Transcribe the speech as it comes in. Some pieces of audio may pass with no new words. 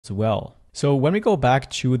as well. So when we go back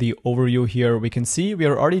to the overview here, we can see we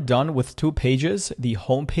are already done with 2 pages, the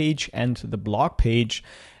home page and the blog page.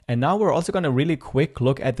 And now we're also going to really quick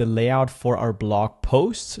look at the layout for our blog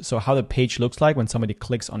posts. So how the page looks like when somebody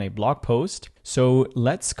clicks on a blog post. So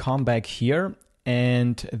let's come back here,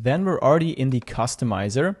 and then we're already in the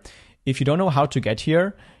customizer. If you don't know how to get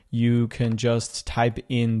here, you can just type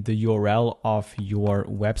in the URL of your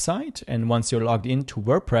website. And once you're logged into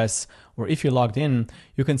WordPress, or if you're logged in,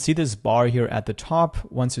 you can see this bar here at the top.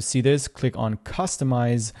 Once you see this, click on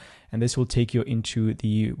Customize, and this will take you into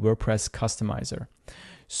the WordPress customizer.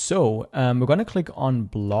 So we're going to click on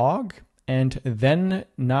Blog, and then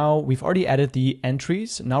now we've already added the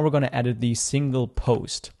entries. Now we're going to add the single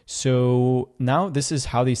post. So now this is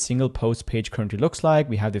how the single post page currently looks like.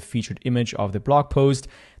 We have the featured image of the blog post,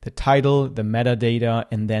 the title, the metadata,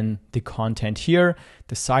 and then the content here.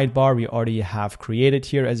 The sidebar we already have created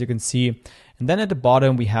here, as you can see. And then at the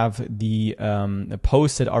bottom, we have the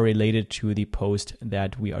posts that are related to the post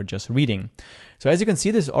that we are just reading. So as you can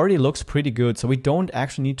see, this already looks pretty good. So we don't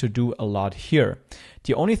actually need to do a lot here.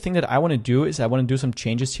 The only thing that I want to do is I want to do some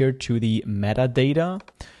changes here to the metadata.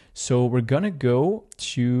 So we're going to go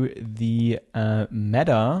to the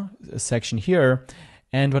meta section here.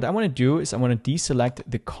 And what I want to do is I want to deselect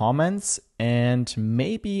the comments and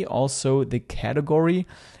maybe also the category.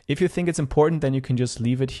 If you think it's important, then you can just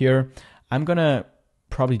leave it here. I'm going to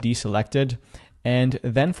probably deselect it. And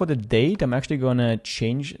then for the date, I'm actually going to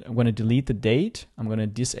I'm going to delete the date. I'm going to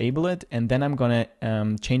disable it. And then I'm going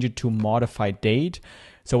to change it to modified date.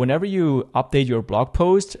 So whenever you update your blog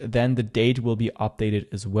post, then the date will be updated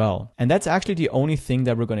as well. And that's actually the only thing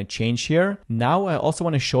that we're going to change here. Now, I also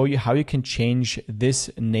want to show you how you can change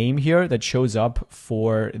this name here that shows up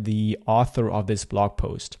for the author of this blog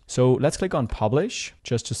post. So let's click on Publish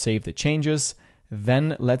just to save the changes.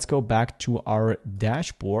 Then let's go back to our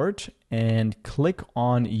dashboard and click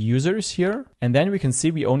on users here. And then we can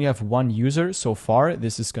see we only have 1 user so far.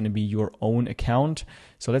 This is going to be your own account.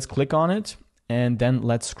 So let's click on it. And then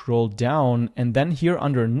let's scroll down. And then here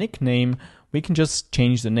under nickname, we can just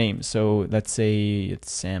change the name. So let's say it's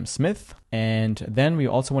Sam Smith. And then we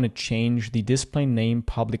also want to change the display name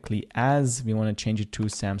publicly as. We want to change it to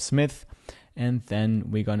Sam Smith. And then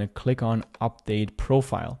we're going to click on Update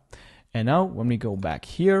Profile. And now when we go back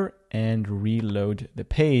here and reload the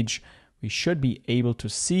page, we should be able to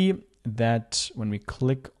see that when we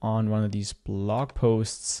click on one of these blog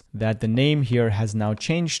posts, that the name here has now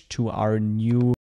changed to our new